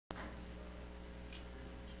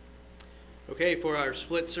Okay, for our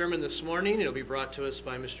split sermon this morning, it'll be brought to us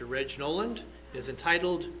by Mr. Reg Noland. It is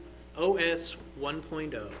entitled OS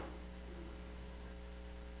 1.0.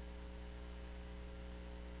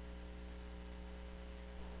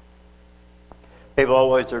 People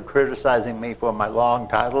always are criticizing me for my long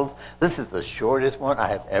titles. This is the shortest one I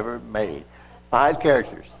have ever made. 5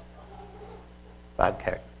 characters. 5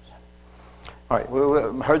 characters. All right,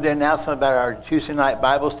 we heard the announcement about our Tuesday night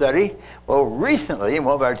Bible study. Well, recently, in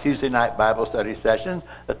one of our Tuesday night Bible study sessions,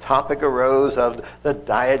 the topic arose of the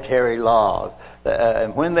dietary laws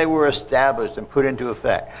and when they were established and put into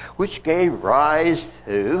effect, which gave rise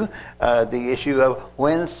to the issue of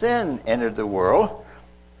when sin entered the world.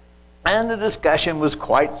 And the discussion was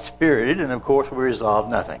quite spirited, and of course we resolved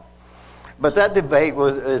nothing. But that debate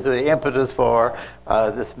is the impetus for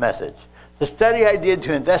this message. The study I did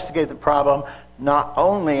to investigate the problem not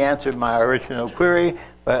only answered my original query,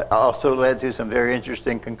 but also led to some very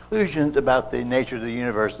interesting conclusions about the nature of the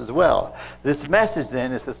universe as well. This message,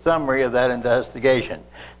 then, is a summary of that investigation.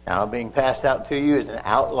 Now, being passed out to you is an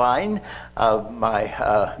outline of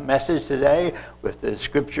my message today with the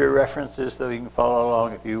scripture references so you can follow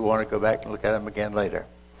along if you want to go back and look at them again later.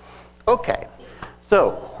 Okay,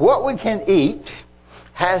 so what we can eat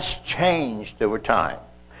has changed over time.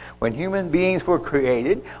 When human beings were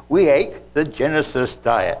created, we ate the Genesis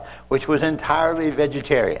diet, which was entirely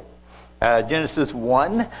vegetarian. Genesis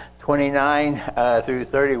 1, 29 through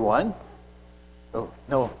 31. Oh,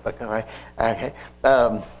 no, okay.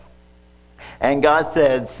 And God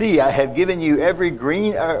said, "See, I have given you every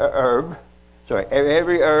green herb,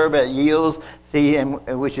 every herb that yields seed,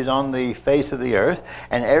 and which is on the face of the earth,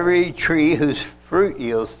 and every tree whose fruit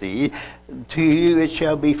yields seed, to you it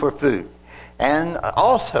shall be for food. And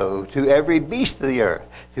also to every beast of the earth,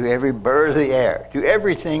 to every bird of the air, to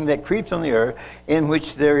everything that creeps on the earth in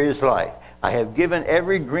which there is life. I have given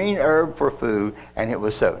every green herb for food," and it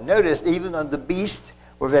was so. Notice, even the beasts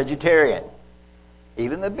were vegetarian.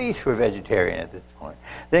 Even the beasts were vegetarian at this point.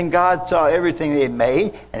 Then God saw everything they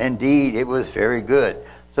made, and indeed it was very good.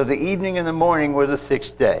 So the evening and the morning were the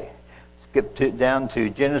 6th day. Skip down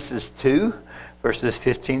to Genesis 2, verses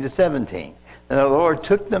 15 to 17. And the Lord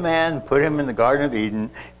took the man and put him in the Garden of Eden.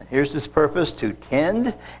 And here's his purpose: to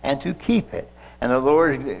tend and to keep it. And the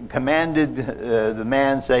Lord commanded the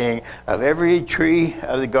man, saying, "Of every tree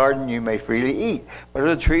of the garden you may freely eat, but of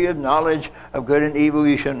the tree of knowledge of good and evil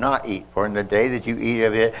you shall not eat. For in the day that you eat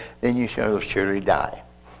of it, then you shall surely die."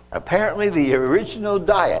 Apparently, the original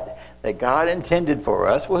diet that God intended for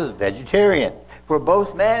us was vegetarian, for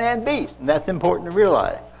both man and beast. And that's important to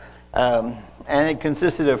realize. And it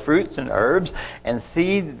consisted of fruits and herbs and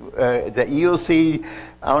seed that yield seed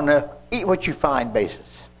on a eat-what-you-find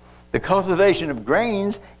basis. The cultivation of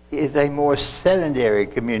grains is a more sedentary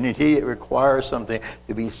community. It requires something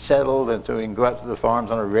to be settled, and so we can go out to the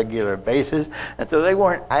farms on a regular basis. And so they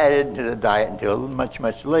weren't added to the diet until much,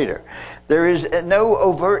 much later. There is no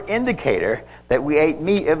overt indicator that we ate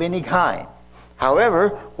meat of any kind. However,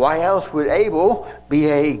 why else would Abel be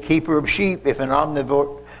a keeper of sheep if an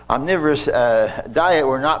omnivorous diet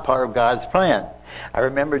were not part of God's plan? I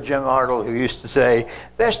remember Jim Arnold, who used to say,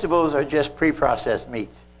 "Vegetables are just pre-processed meat."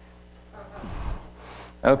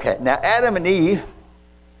 Okay, now Adam and Eve,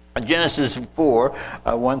 Genesis 4,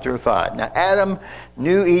 1 through 5. Now Adam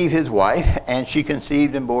knew Eve his wife, and she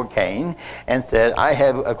conceived and bore Cain, and said, "I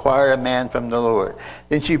have acquired a man from the Lord."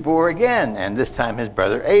 Then she bore again, and this time his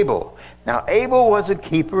brother Abel. Now Abel was a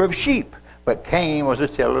keeper of sheep, but Cain was a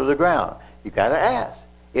tiller of the ground. You got to ask,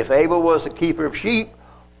 if Abel was a keeper of sheep,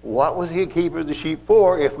 what was he a keeper of the sheep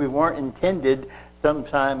for if we weren't intended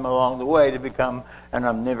sometime along the way to become an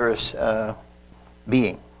omnivorous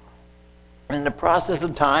being? In the process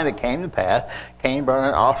of time, it came to pass, Cain brought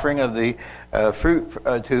an offering of the fruit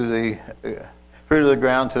of the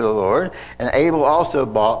ground to the Lord, and Abel also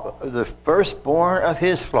brought the firstborn of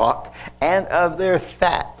his flock and of their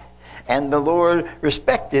fat. And the Lord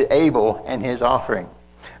respected Abel and his offering,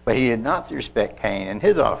 but he did not respect Cain and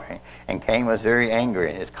his offering. And Cain was very angry,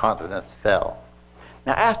 and his countenance fell.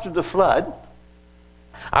 Now, after the flood,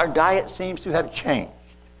 our diet seems to have changed.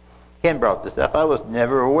 Ken brought this up. I was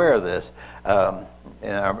never aware of this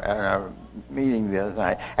in our meeting the other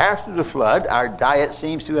night. After the flood, our diet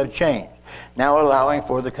seems to have changed, now allowing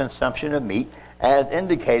for the consumption of meat as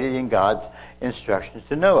indicated in God's instructions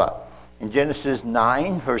to Noah. In Genesis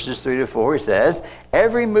 9, verses 3 to 4, it says,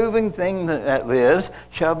 "Every moving thing that lives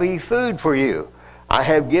shall be food for you. I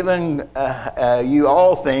have given you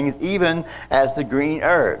all things, even as the green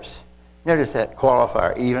herbs." Notice that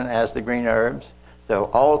qualifier, even as the green herbs. So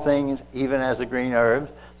all things, even as the green herbs.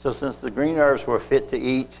 So since the green herbs were fit to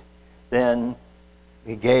eat, then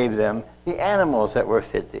he gave them the animals that were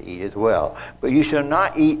fit to eat as well. But you shall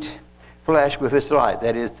not eat flesh with its life,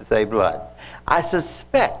 that is to say, blood. I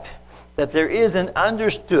suspect that there is an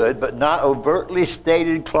understood but not overtly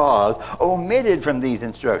stated clause omitted from these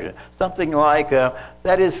instructions. Something like,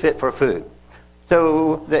 that is fit for food.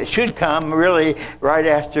 So that should come really right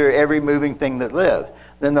after every moving thing that lives.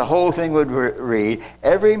 Then the whole thing would read,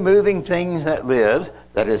 every moving thing that lives,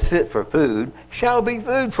 that is fit for food, shall be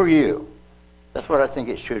food for you. That's what I think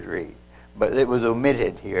it should read. But it was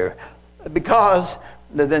omitted here because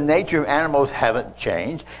the nature of animals haven't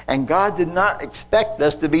changed, and God did not expect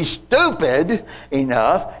us to be stupid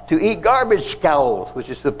enough to eat garbage skulls, which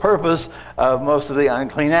is the purpose of most of the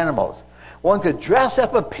unclean animals. One could dress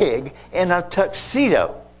up a pig in a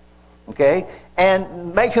tuxedo, okay,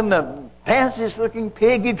 and make him the fanciest looking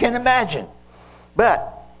pig you can imagine.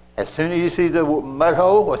 But as soon as you see the mud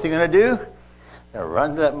hole, what's he going to do? He'll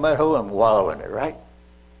run to that mud hole and wallow in it, right?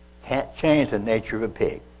 Can't change the nature of a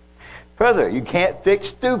pig. Further, you can't fix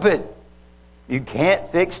stupid. You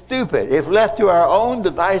can't fix stupid. If left to our own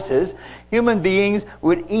devices, human beings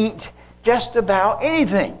would eat just about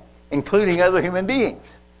anything, including other human beings.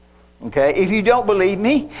 Okay? If you don't believe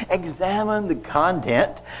me, examine the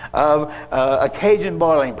content of a Cajun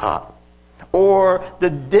boiling pot, or the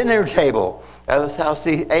dinner table of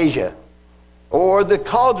Southeast Asia, or the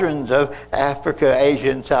cauldrons of Africa,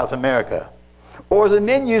 Asia, and South America, or the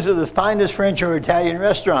menus of the finest French or Italian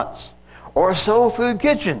restaurants, or a soul food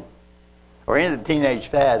kitchen, or any of the teenage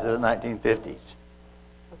fads of the 1950s.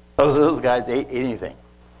 Those guys ate anything.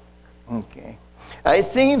 Okay. It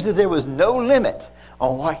seems that there was no limit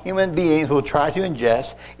on what human beings will try to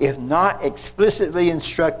ingest if not explicitly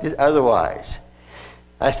instructed otherwise.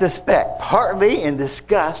 I suspect, partly in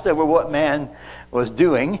disgust over what man was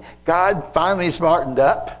doing, God finally smartened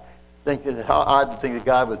up. I think it's odd to think that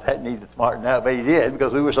God was that need to smarten up, but he did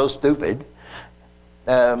because we were so stupid.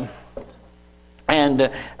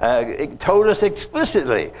 It told us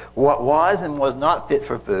explicitly what was and was not fit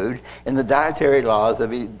for food in the dietary laws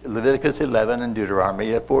of Leviticus 11 and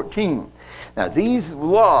Deuteronomy 14. Now, these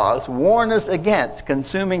laws warn us against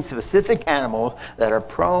consuming specific animals that are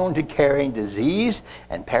prone to carrying disease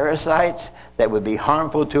and parasites that would be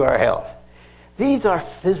harmful to our health. These are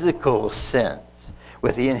physical sins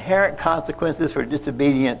with the inherent consequences for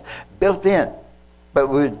disobedience built in, but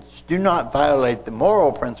which do not violate the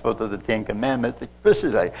moral principles of the Ten Commandments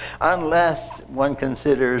explicitly, unless one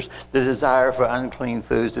considers the desire for unclean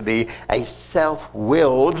foods to be a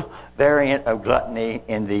self-willed variant of gluttony,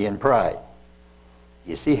 envy, and pride.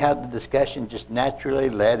 You see how the discussion just naturally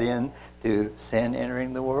led in to sin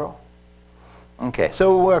entering the world? Okay,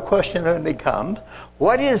 so a question then becomes,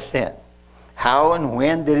 what is sin? How and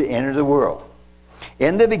when did it enter the world?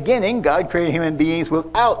 In the beginning, God created human beings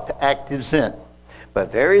without active sin.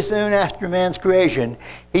 But very soon after man's creation,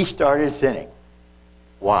 he started sinning.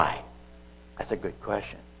 Why? That's a good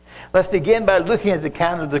question. Let's begin by looking at the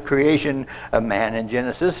account of the creation of man in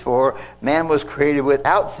Genesis. For man was created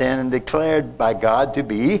without sin and declared by God to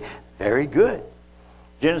be very good.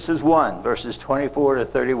 Genesis 1, verses 24 to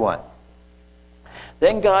 31.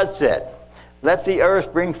 Then God said, "Let the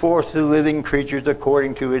earth bring forth the living creatures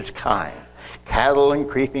according to its kind, cattle and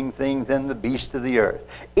creeping things and the beasts of the earth,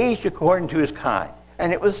 each according to his kind."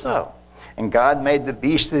 And it was so. And God made the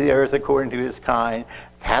beasts of the earth according to his kind,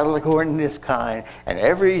 cattle according to his kind, and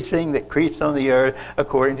everything that creeps on the earth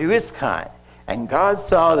according to its kind. And God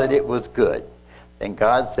saw that it was good. Then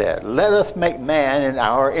God said, "Let us make man in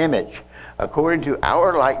our image, according to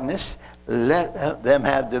our likeness. Let them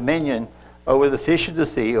have dominion over the fish of the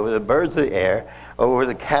sea, over the birds of the air, over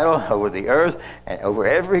the cattle, over the earth, and over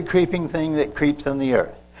every creeping thing that creeps on the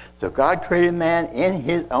earth." So God created man in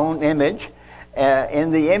his own image.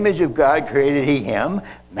 In the image of God created he him,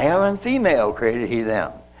 male and female created he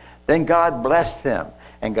them. Then God blessed them,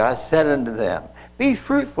 and God said unto them, "Be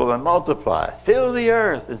fruitful and multiply, fill the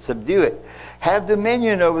earth and subdue it. Have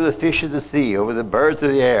dominion over the fish of the sea, over the birds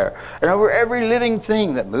of the air, and over every living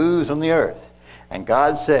thing that moves on the earth." And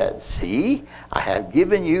God said, "See, I have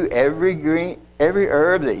given you every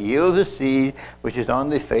herb that yields a seed which is on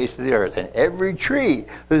the face of the earth, and every tree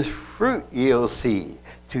whose fruit yields seed.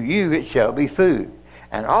 To you it shall be food.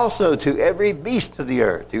 And also to every beast of the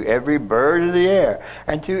earth, to every bird of the air,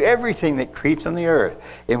 and to everything that creeps on the earth,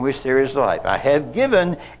 in which there is life. I have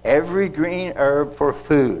given every green herb for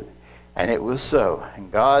food." And it was so. And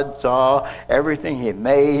God saw everything he had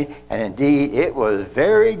made, and indeed it was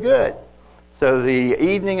very good. So the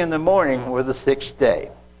evening and the morning were the sixth day.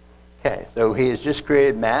 Okay, so he has just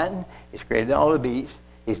created man. He's created all the beasts.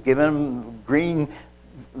 He's given them green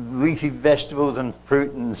leafy vegetables and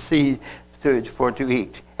fruit and seed to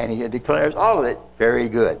eat. And he declares all of it very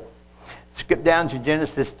good. Skip down to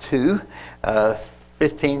Genesis 2,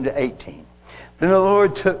 15 to 18. Then the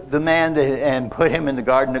Lord took the man and put him in the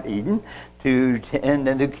Garden of Eden to tend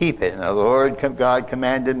and to keep it. And the Lord God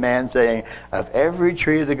commanded man, saying, of every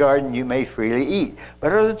tree of the garden you may freely eat,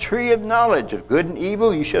 but of the tree of knowledge of good and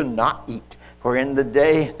evil you shall not eat. For in the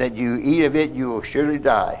day that you eat of it, you will surely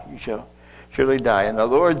die. You shall surely die. And the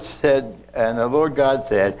Lord God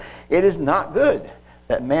said, it is not good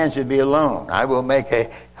that man should be alone. I will make a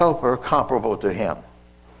helper comparable to him.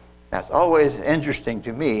 Now, it's always interesting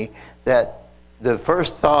to me that the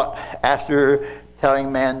first thought after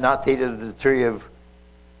telling man not to eat of the tree of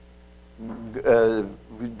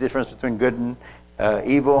difference between good and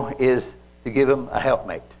evil is to give him a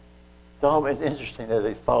helpmate. It's always interesting that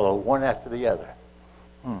they follow one after the other.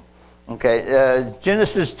 Okay,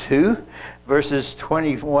 Genesis 2, verses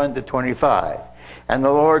 21 to 25. And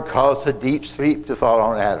the Lord caused a deep sleep to fall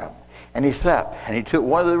on Adam. And he slept, and he took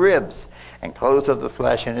one of the ribs and closed up the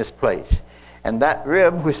flesh in its place. And that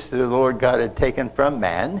rib which the Lord God had taken from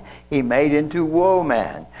man, he made into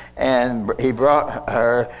woman, and he brought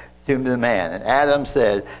her to the man. And Adam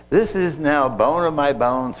said, this is now bone of my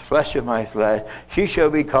bones, flesh of my flesh. She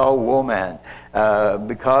shall be called woman,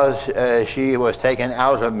 because she was taken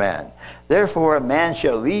out of man. Therefore a man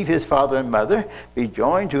shall leave his father and mother, be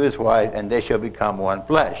joined to his wife, and they shall become one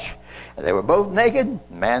flesh. And they were both naked,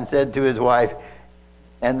 the man said to his wife,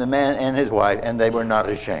 and the man and his wife, and they were not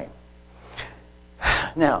ashamed.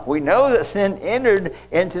 Now, we know that sin entered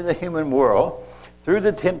into the human world through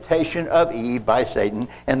the temptation of Eve by Satan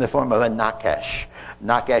in the form of a Nakash.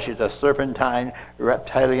 Nakash is a serpentine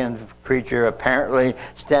reptilian creature apparently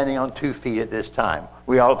standing on 2 feet at this time.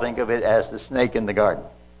 We all think of it as the snake in the garden.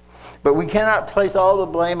 But we cannot place all the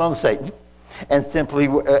blame on Satan and simply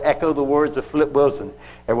echo the words of Flip Wilson.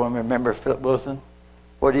 Everyone remember Flip Wilson?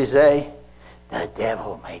 What did he say? The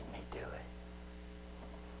devil made me do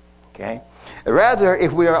it. Okay? Rather,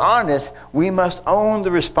 if we are honest, we must own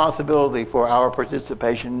the responsibility for our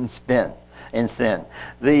participation in sin.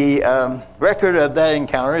 The record of that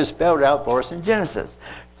encounter is spelled out for us in Genesis.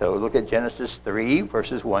 So look at Genesis 3,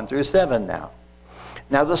 verses 1 through 7 now.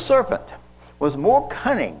 Now the serpent was more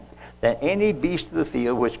cunning than any beast of the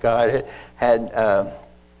field which God had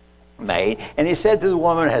made. And he said to the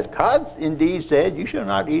woman, has God indeed said, you shall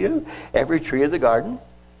not eat of every tree of the garden?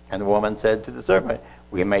 And the woman said to the serpent,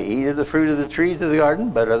 we may eat of the fruit of the trees of the garden,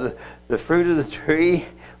 but of the fruit of the tree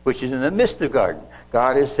which is in the midst of the garden,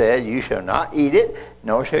 God has said, you shall not eat it,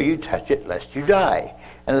 nor shall you touch it, lest you die.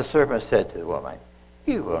 And the serpent said to the woman,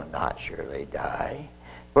 you will not surely die.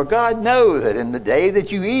 For God knows that in the day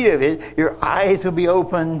that you eat of it, your eyes will be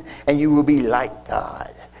opened, and you will be like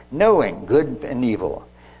God, knowing good and evil.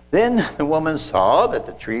 Then the woman saw that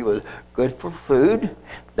the tree was good for food,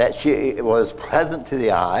 that it was pleasant to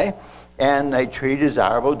the eye, and a tree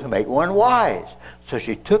desirable to make one wise. So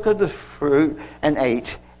she took of the fruit and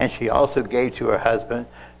ate, and she also gave to her husband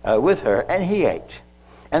with her, and he ate.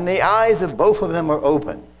 And the eyes of both of them were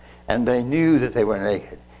opened, and they knew that they were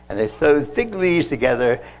naked. And they sewed fig leaves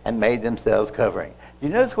together and made themselves covering. You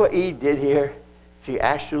notice what Eve did here? She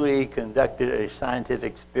actually conducted a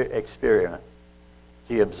scientific experiment.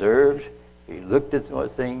 She observed, she looked at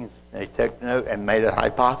what things, they took note and made a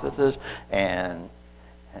hypothesis, and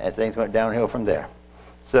things went downhill from there.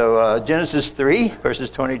 So Genesis 3,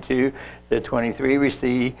 verses 22 to 23, we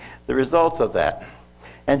see the results of that.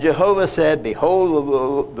 And Jehovah said,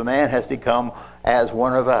 behold, the man has become as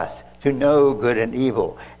one of us, to know good and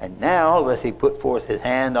evil. And now, lest he put forth his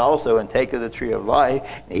hand also and take of the tree of life,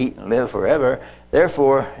 and eat and live forever.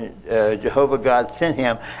 Therefore, Jehovah God sent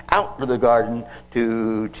him out of the garden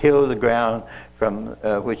to till the ground from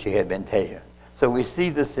which he had been taken. So we see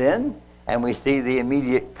the sin, and we see the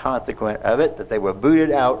immediate consequence of it, that they were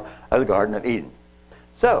booted out of the Garden of Eden.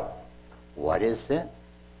 So, what is sin?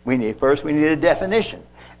 We need a definition.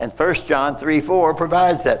 And 1 John 3:4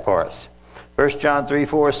 provides that for us. 1 John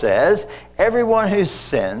 3:4 says, everyone who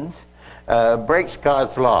sins breaks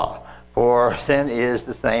God's law, for sin is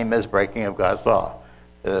the same as breaking of God's law.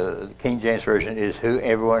 The King James Version is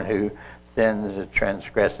everyone who sins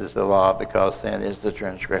transgresses the law, because sin is the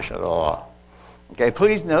transgression of the law. Okay,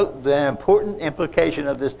 please note the important implication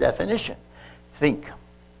of this definition. Think,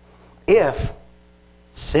 if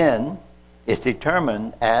sin is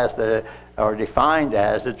determined as or defined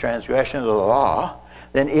as the transgression of the law,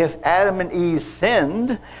 then if Adam and Eve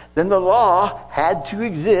sinned, then the law had to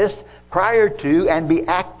exist prior to and be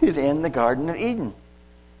active in the Garden of Eden.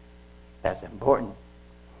 That's important.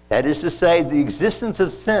 That is to say, the existence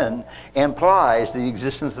of sin implies the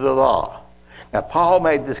existence of the law. Now, Paul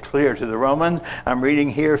made this clear to the Romans. I'm reading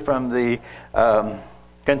here from the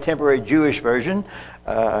contemporary Jewish version.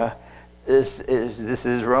 This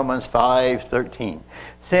is Romans 5:13.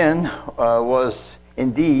 Sin was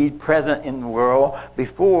indeed present in the world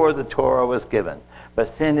before the Torah was given, but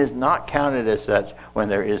sin is not counted as such when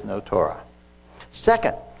there is no Torah.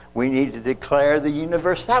 Second, we need to declare the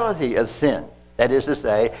universality of sin. That is to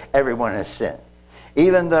say, everyone has sinned.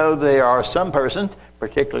 Even though there are some persons,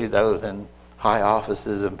 particularly those in high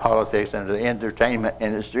offices in politics and the entertainment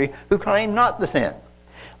industry, who claim not to sin.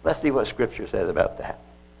 Let's see what Scripture says about that.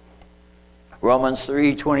 Romans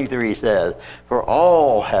 3:23 says, "For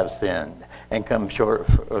all have sinned and come short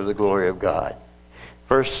of the glory of God."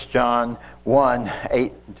 1 John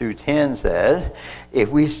 1:8-10 says, "If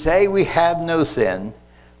we say we have no sin,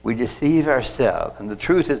 we deceive ourselves, and the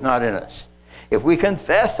truth is not in us. If we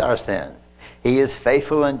confess our sins, he is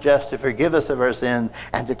faithful and just to forgive us of our sins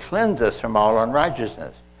and to cleanse us from all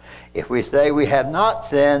unrighteousness. If we say we have not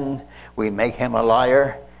sinned, we make him a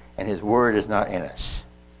liar, and his word is not in us."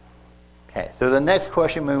 Okay, so the next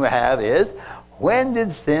question we have is, when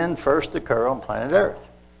did sin first occur on planet Earth?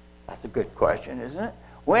 That's a good question, isn't it?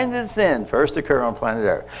 When did sin first occur on planet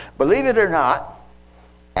Earth? Believe it or not,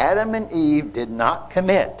 Adam and Eve did not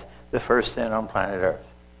commit the first sin on planet Earth.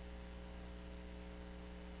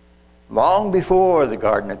 Long before the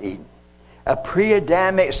Garden of Eden, a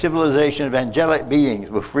pre-Adamic civilization of angelic beings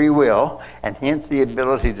with free will, and hence the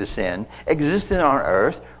ability to sin, existed on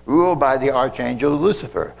earth, ruled by the archangel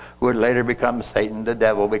Lucifer, who would later become Satan, the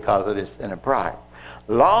devil, because of his sin and pride.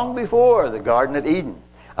 Long before the Garden of Eden,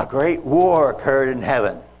 a great war occurred in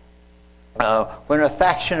heaven, when a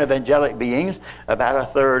faction of angelic beings, about a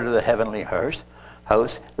third of the heavenly host,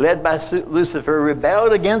 led by Lucifer,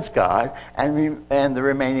 rebelled against God and the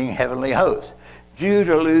remaining heavenly hosts. Jude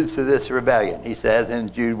alludes to this rebellion. He says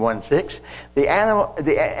in Jude 1:6, the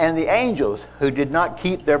angels who did not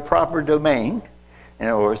keep their proper domain, in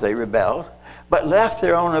other words, they rebelled, but left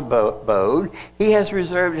their own abode, he has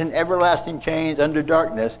reserved in everlasting chains under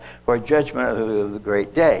darkness for judgment of the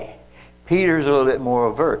great day. Peter's a little bit more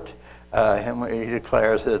overt. He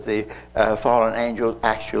declares that the fallen angels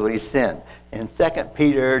actually sinned. In 2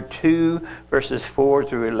 Peter 2, verses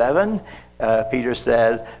 4-11, Peter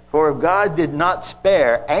says, "For if God did not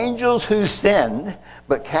spare angels who sinned,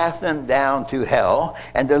 but cast them down to hell,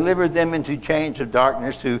 and delivered them into chains of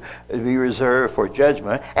darkness to be reserved for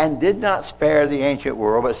judgment, and did not spare the ancient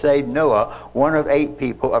world, but saved Noah, one of 8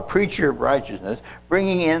 people, a preacher of righteousness,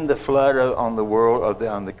 bringing in the flood on the world of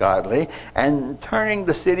the ungodly, and turning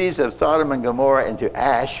the cities of Sodom and Gomorrah into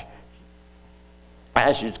ashes,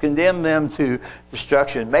 condemned them to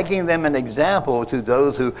destruction, making them an example to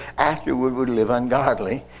those who afterward would live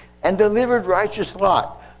ungodly, and delivered righteous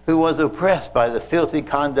Lot, who was oppressed by the filthy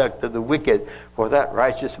conduct of the wicked, for that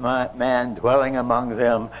righteous man dwelling among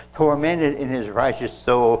them, tormented in his righteous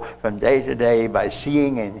soul from day to day by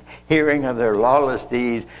seeing and hearing of their lawless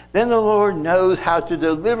deeds. Then the Lord knows how to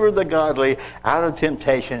deliver the godly out of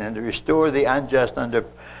temptation and to restore the unjust under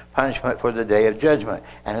punishment for the day of judgment,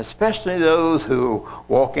 and especially those who,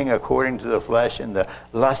 walking according to the flesh in the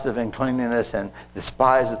lust of uncleanness and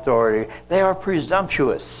despise authority, they are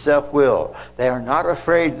presumptuous, self-willed. They are not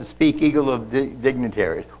afraid to speak evil of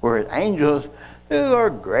dignitaries, whereas angels, who are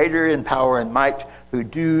greater in power and might, who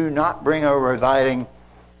do not bring a reviling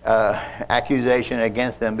accusation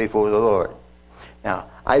against them before the Lord." Now,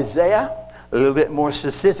 Isaiah, a little bit more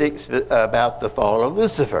specifics about the fall of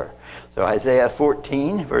Lucifer. So Isaiah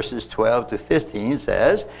 14, verses 12-15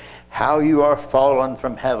 says, "How you are fallen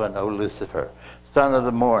from heaven, O Lucifer, son of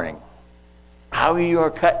the morning. How you are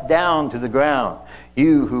cut down to the ground,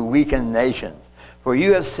 you who weaken nations. For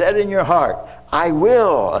you have said in your heart, I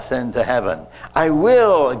will ascend to heaven. I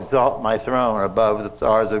will exalt my throne above the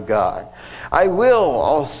stars of God. I will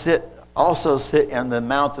also sit in the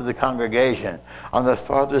mount of the congregation on the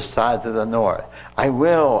farthest sides of the north. I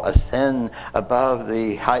will ascend above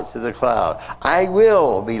the heights of the cloud. I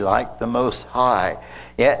will be like the Most High.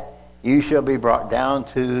 Yet you shall be brought down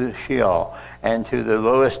to Sheol and to the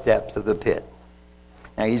lowest depths of the pit."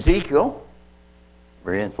 Now Ezekiel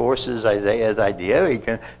reinforces Isaiah's idea. He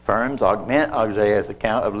confirms, augments Isaiah's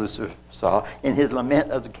account of Lucifer's fall in his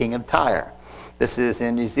lament of the king of Tyre. This is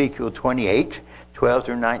in Ezekiel 28,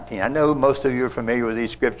 12-19. I know most of you are familiar with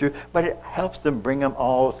these scriptures, but it helps them bring them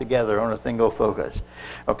all together on a single focus.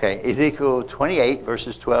 Okay, Ezekiel 28,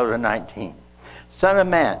 verses 12-19. "Son of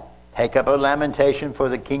man, take up a lamentation for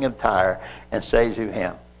the king of Tyre, and say to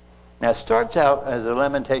him." Now it starts out as a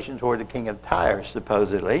lamentation toward the king of Tyre,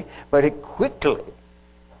 supposedly, but it quickly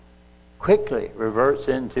quickly reverts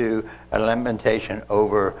into a lamentation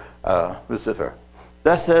over Lucifer.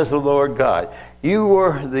 Thus says the Lord God, you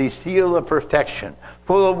were the seal of perfection,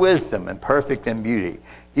 full of wisdom and perfect in beauty.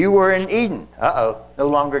 You were in Eden. No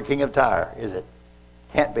longer king of Tyre, is it?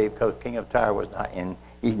 Can't be, because king of Tyre was not in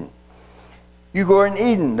Eden. You were in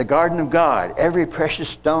Eden, the garden of God. Every precious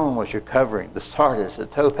stone was your covering. The sardius, the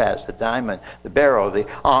topaz, the diamond, the beryl, the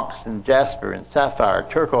onyx, and jasper, and sapphire,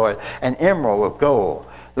 turquoise, and emerald with gold.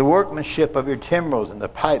 The workmanship of your timbrels and the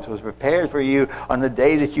pipes was prepared for you on the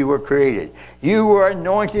day that you were created. You were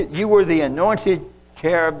anointed. You were the anointed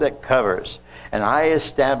cherub that covers, and I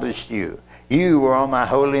established you. You were on my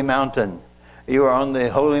holy mountain. You are on the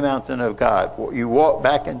holy mountain of God. You walked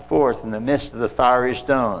back and forth in the midst of the fiery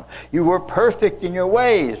stone. You were perfect in your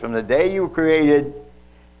ways from the day you were created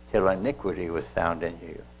till iniquity was found in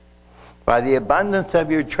you. By the abundance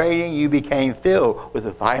of your trading, you became filled with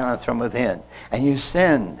the violence from within. And you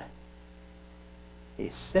sinned.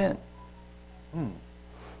 He sinned.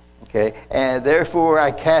 Okay, and therefore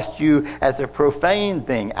I cast you as a profane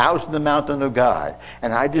thing out of the mountain of God,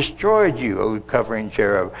 and I destroyed you, O covering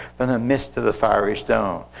cherub, from the midst of the fiery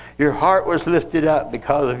stone. Your heart was lifted up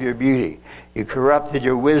because of your beauty. You corrupted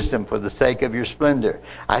your wisdom for the sake of your splendor.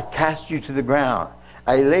 I cast you to the ground.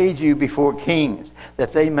 I laid you before kings,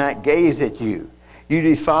 that they might gaze at you. You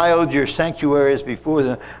defiled your sanctuaries before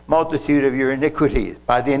the multitude of your iniquities,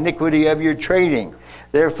 by the iniquity of your trading.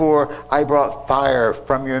 Therefore, I brought fire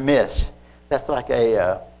from your midst. That's like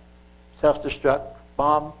a self-destruct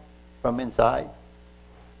bomb from inside.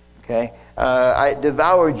 Okay? I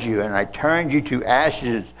devoured you, and I turned you to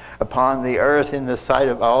ashes upon the earth in the sight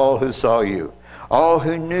of all who saw you. All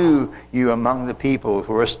who knew you among the people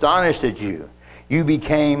were astonished at you. You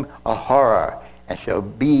became a horror, and shall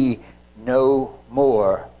be no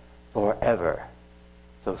more forever.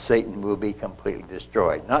 So Satan will be completely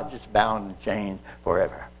destroyed, not just bound and chained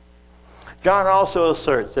forever. John also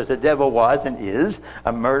asserts that the devil was and is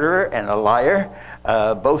a murderer and a liar,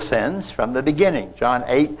 both sins, from the beginning. John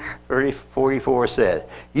 8:44 says,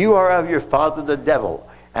 you are of your father the devil,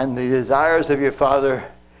 and the desires of your father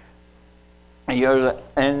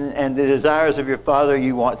and the desires of your father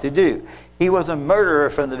you want to do. He was a murderer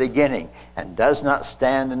from the beginning and does not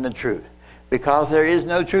stand in the truth, because there is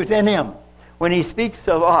no truth in him. When he speaks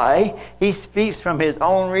a lie, he speaks from his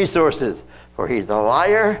own resources, for he's a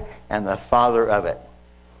liar and the father of it.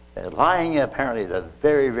 And lying apparently is a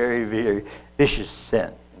very, very, very vicious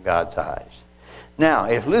sin in God's eyes. Now,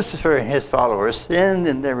 if Lucifer and his followers sinned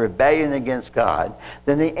in their rebellion against God,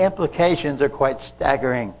 then the implications are quite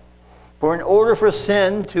staggering. For in order for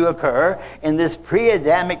sin to occur in this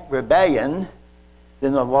pre-Adamic rebellion,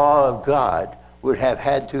 then the law of God would have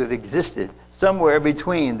had to have existed somewhere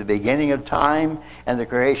between the beginning of time and the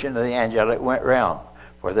creation of the angelic realm.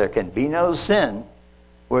 For there can be no sin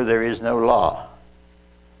where there is no law.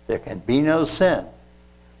 There can be no sin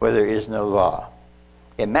where there is no law.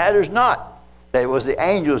 It matters not that it was the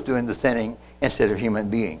angels doing the sinning instead of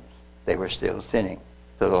human beings. They were still sinning.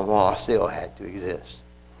 So the law still had to exist.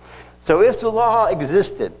 So if the law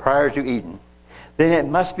existed prior to Eden, then it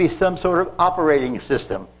must be some sort of operating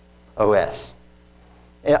system, OS.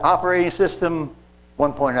 Operating system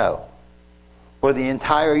 1.0 for the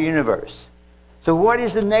entire universe. So what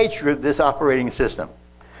is the nature of this operating system?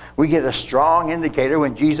 We get a strong indicator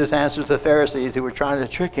when Jesus answers the Pharisees who were trying to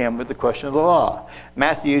trick him with the question of the law.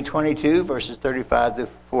 Matthew 22, verses 35 to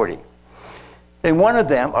 40. Then one of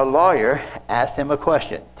them, a lawyer, asked him a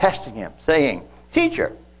question, testing him, saying,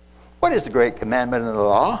 Teacher, what is the great commandment in the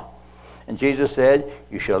law? And Jesus said,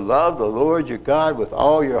 you shall love the Lord your God with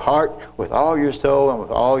all your heart, with all your soul, and with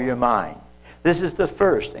all your mind. This is the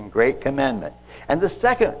first and great commandment. And the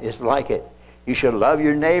second is like it. You shall love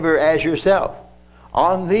your neighbor as yourself.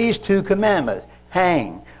 On these two commandments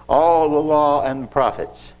hang all the law and the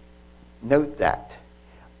prophets. Note that.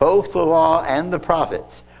 Both the law and the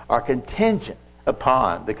prophets are contingent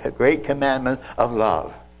upon the great commandment of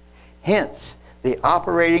love. Hence, the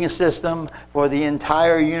operating system for the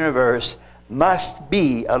entire universe must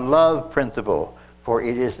be a love principle, for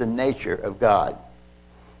it is the nature of God.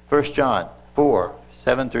 1 John 4,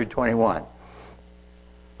 7 through 21.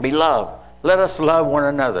 Beloved, let us love one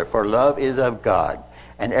another, for love is of God.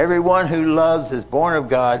 And everyone who loves is born of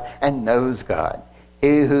God and knows God.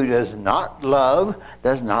 He who does not love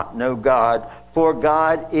does not know God, for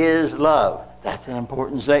God is love. That's an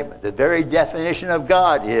important statement. The very definition of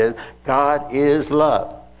God is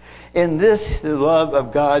love. In this, the love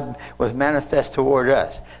of God was manifest toward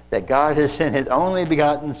us, that God has sent his only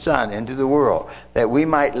begotten Son into the world, that we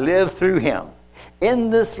might live through him.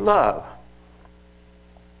 In this love,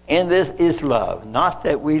 In this is love, not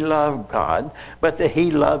that we love God, but that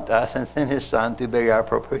he loved us and sent his Son to be our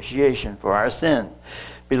propitiation for our sins.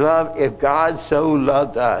 Beloved, if God so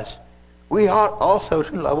loved us, we ought also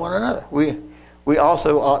to love one another. We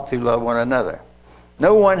also ought to love one another.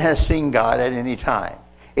 No one has seen God at any time.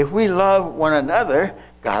 If we love one another,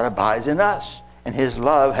 God abides in us, and his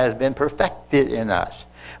love has been perfected in us.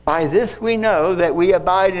 By this we know that we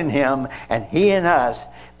abide in him, and he in us,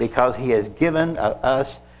 because he has given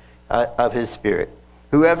us of his Spirit.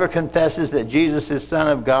 Whoever confesses that Jesus is Son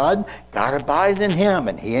of God, God abides in him,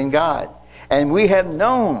 and he in God. And we have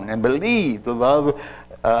known and believed the love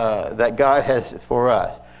that God has for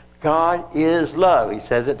us. God is love. He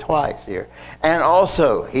says it twice here. And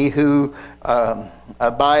also, he who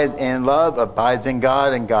abides in love abides in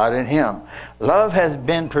God, and God in him. Love has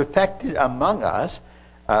been perfected among us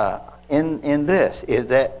in this, is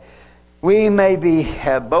that we may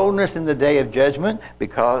have boldness in the day of judgment,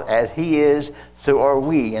 because as he is, so are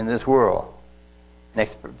we in this world.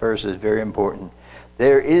 Next verse is very important.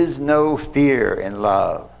 There is no fear in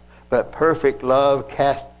love, but perfect love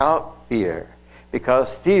casts out fear,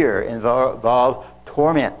 because fear involves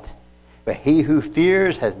torment. But he who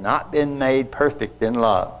fears has not been made perfect in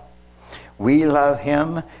love. We love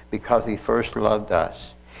him because he first loved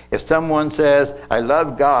us. If someone says, I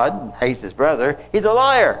love God, and hates his brother, he's a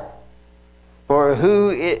liar. For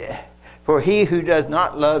he who does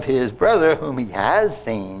not love his brother whom he has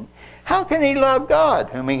seen, how can he love God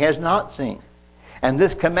whom he has not seen? And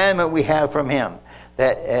this commandment we have from him,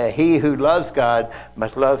 that he who loves God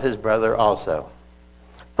must love his brother also.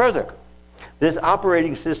 Further, this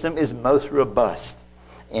operating system is most robust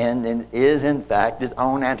and is in fact its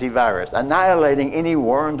own antivirus, annihilating any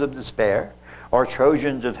worms of despair or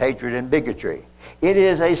Trojans of hatred and bigotry. It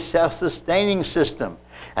is a self-sustaining system,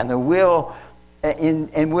 and will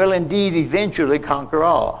indeed eventually conquer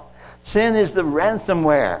all. Sin is the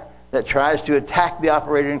ransomware that tries to attack the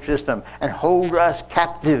operating system and hold us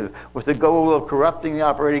captive with the goal of corrupting the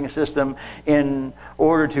operating system in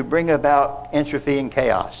order to bring about entropy and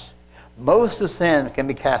chaos. Most of sin can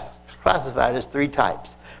be classified as three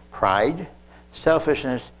types: pride,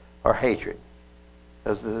 selfishness, or hatred.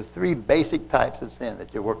 Those are the three basic types of sin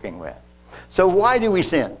that you're working with. So why do we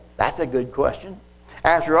sin? That's a good question.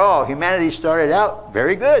 After all, humanity started out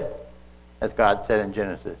very good, as God said in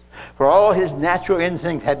Genesis. For all his natural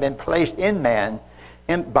instincts had been placed in man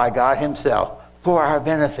by God himself for our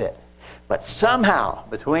benefit. But somehow,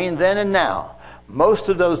 between then and now, most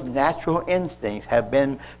of those natural instincts have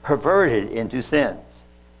been perverted into sins.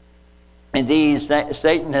 Indeed,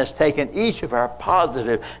 Satan has taken each of our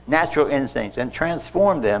positive natural instincts and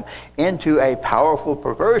transformed them into a powerful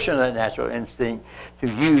perversion of the natural instinct to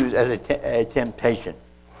use as a temptation.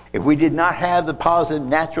 If we did not have the positive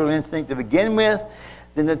natural instinct to begin with,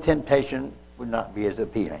 then the temptation would not be as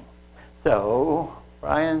appealing. So,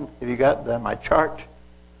 Brian, have you got my chart?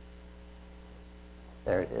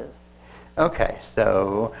 There it is. Okay,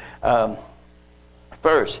 so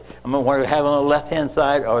first, I'm going to want to have on the left-hand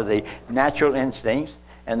side are the natural instincts,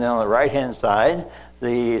 and then on the right-hand side,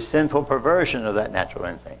 the sinful perversion of that natural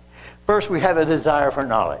instinct. First, we have a desire for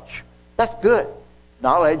knowledge. That's good.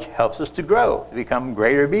 Knowledge helps us to grow, to become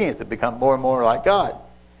greater beings, to become more and more like God.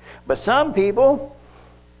 But some people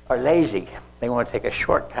are lazy. They want to take a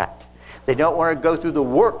shortcut. They don't want to go through the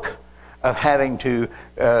work of having to,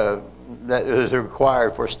 that is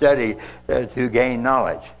required for study to gain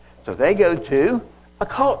knowledge. So they go to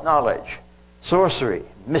occult knowledge, sorcery,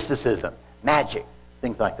 mysticism, magic,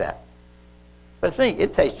 things like that. But think,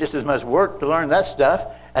 it takes just as much work to learn that stuff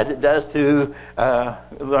as it does to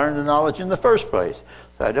learn the knowledge in the first place.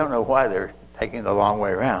 So I don't know why they're taking the long way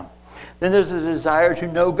around. Then there's a desire to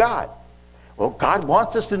know God. Well, God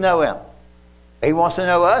wants us to know him. He wants to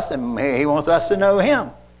know us, and he wants us to know him.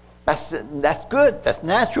 That's good. That's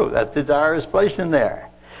natural. That desire is placed in there.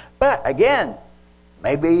 But again,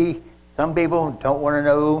 maybe some people don't want to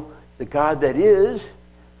know the God that is,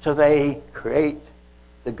 so they create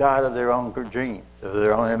the God of their own dreams, of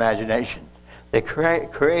their own imagination. They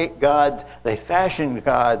create gods, they fashion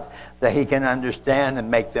gods that he can understand and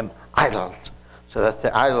make them idols. So that's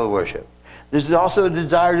the idol worship. There's also a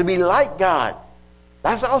desire to be like God.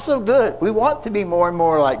 That's also good. We want to be more and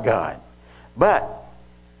more like God. But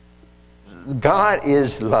God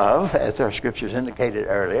is love, as our scriptures indicated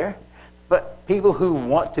earlier. But people who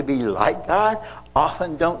want to be like God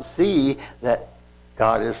often don't see that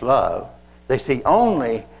God is love. They see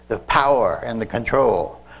only the power and the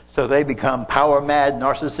control. So they become power-mad,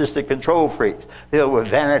 narcissistic control freaks, filled with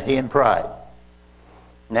vanity and pride.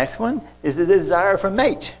 Next one is the desire for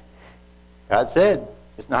mate. God said,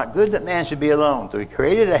 It's not good that man should be alone, so he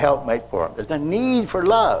created a helpmate for him. There's a need for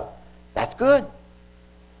love. That's good.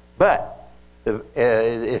 But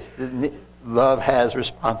love has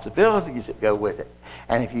responsibilities that go with it.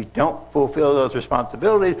 And if you don't fulfill those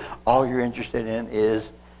responsibilities, all you're interested in is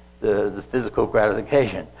the physical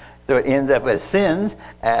gratification. So it ends up as sins,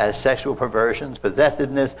 as sexual perversions,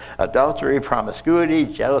 possessiveness, adultery, promiscuity,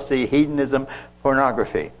 jealousy, hedonism,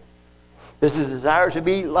 pornography. There's a desire to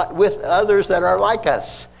be with others that are like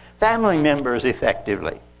us, family members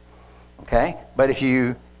effectively. Okay? But if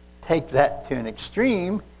you take that to an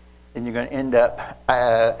extreme, then you're going to end up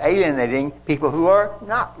alienating people who are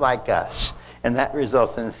not like us. And that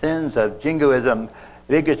results in sins of jingoism,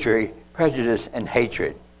 bigotry, prejudice, and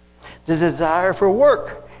hatred. The desire for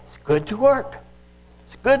work. It's good to work.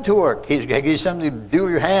 It's good to work. He's going to give you something to do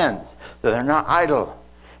with your hands so they're not idle.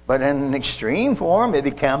 But in an extreme form, it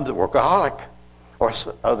becomes a workaholic. Or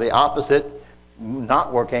the opposite,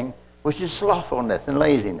 not working, which is slothfulness and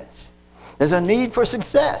laziness. There's a need for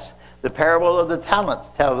success. The parable of the talents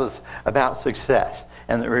tells us about success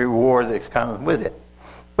and the reward that comes with it.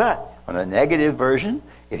 But on a negative version,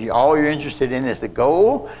 if all you're interested in is the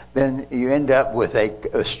goal, then you end up with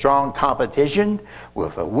a strong competition,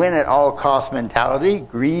 with a win-at-all-cost mentality,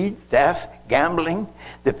 greed, theft, gambling,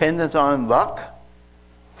 dependence on luck.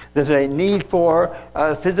 There's a need for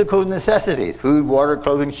physical necessities, food, water,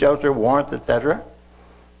 clothing, shelter, warmth, etc.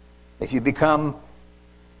 If you become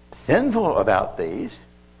sinful about these,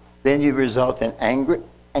 then you result in anger,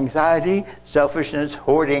 anxiety, selfishness,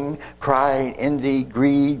 hoarding, pride, envy,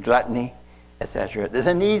 greed, gluttony, etc. There's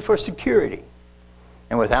a need for security.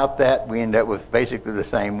 And without that, we end up with basically the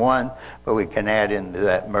same one, but we can add into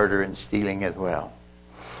that murder and stealing as well.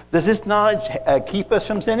 Does this knowledge keep us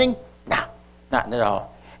from sinning? No, not at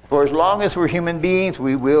all. For as long as we're human beings,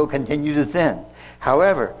 we will continue to sin.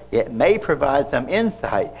 However, it may provide some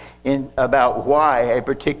insight about why a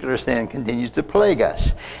particular sin continues to plague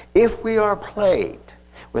us. If we are plagued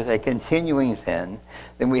with a continuing sin,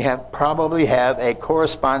 then we probably have a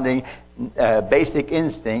corresponding basic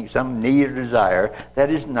instinct, some need or desire, that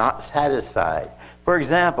is not satisfied. For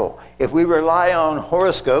example, if we rely on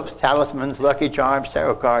horoscopes, talismans, lucky charms,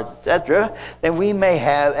 tarot cards, etc., then we may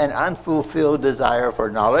have an unfulfilled desire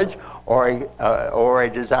for knowledge or a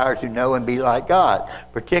desire to know and be like God,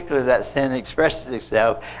 particularly that sin expresses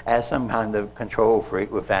itself as some kind of control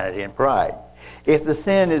freak with vanity and pride. If the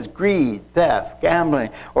sin is greed, theft,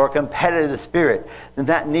 gambling, or a competitive spirit, then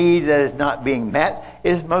that need that is not being met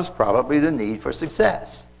is most probably the need for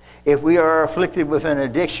success. If we are afflicted with an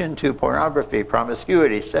addiction to pornography,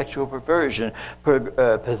 promiscuity, sexual perversion,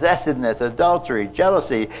 possessiveness, adultery,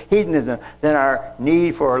 jealousy, hedonism, then our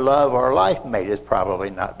need for a love or life mate is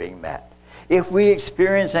probably not being met. If we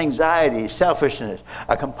experience anxiety, selfishness,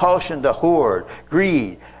 a compulsion to hoard,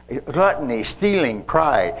 greed, gluttony, stealing,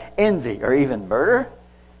 pride, envy, or even murder,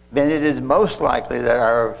 then it is most likely that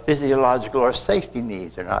our physiological or safety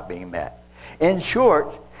needs are not being met. In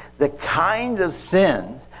short, the kind of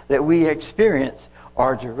sins that we experience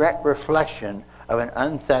are a direct reflection of an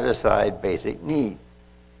unsatisfied basic need.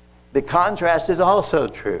 The contrast is also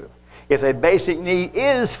true. If a basic need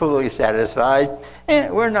is fully satisfied,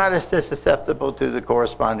 we're not as susceptible to the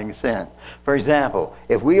corresponding sin. For example,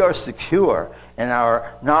 if we are secure in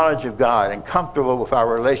our knowledge of God and comfortable with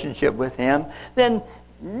our relationship with Him, then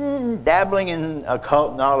dabbling in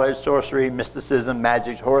occult knowledge, sorcery, mysticism,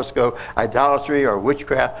 magic, horoscope, idolatry, or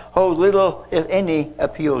witchcraft hold little, if any,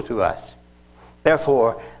 appeal to us.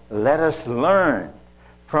 Therefore, let us learn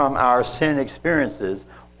from our sin experiences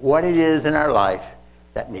what it is in our life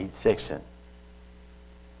that needs fixing.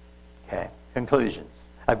 Okay, conclusions.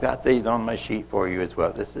 I've got these on my sheet for you as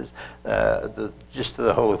well. This is the gist of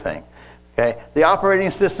the whole thing. Okay, the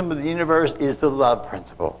operating system of the universe is the love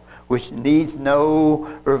principle, which needs no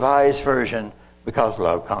revised version because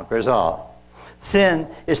love conquers all. Sin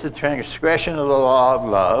is the transgression of the law of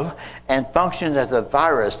love and functions as a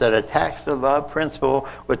virus that attacks the love principle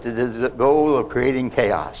with the goal of creating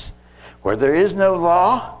chaos. Where there is no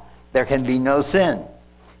law, there can be no sin.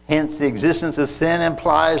 Hence, the existence of sin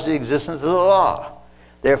implies the existence of the law.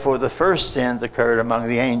 Therefore, the first sins occurred among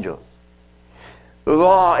the angels. The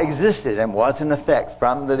law existed and was in effect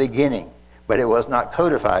from the beginning, but it was not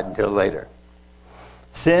codified until later.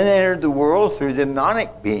 Sin entered the world through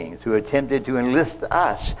demonic beings who attempted to enlist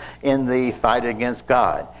us in the fight against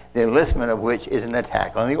God, the enlistment of which is an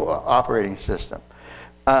attack on the operating system.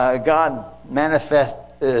 Sin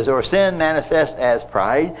manifests as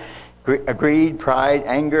pride, greed, pride,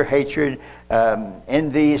 anger, hatred,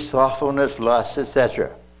 envy, slothfulness, lust,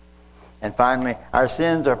 etc. And finally, our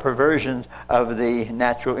sins are perversions of the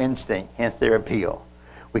natural instinct, hence their appeal.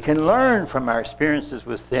 We can learn from our experiences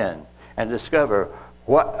with sin and discover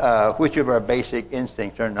which of our basic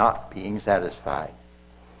instincts are not being satisfied.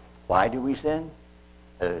 Why do we sin?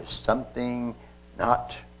 There's something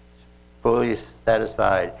not fully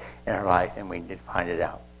satisfied in our life, and we need to find it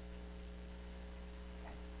out.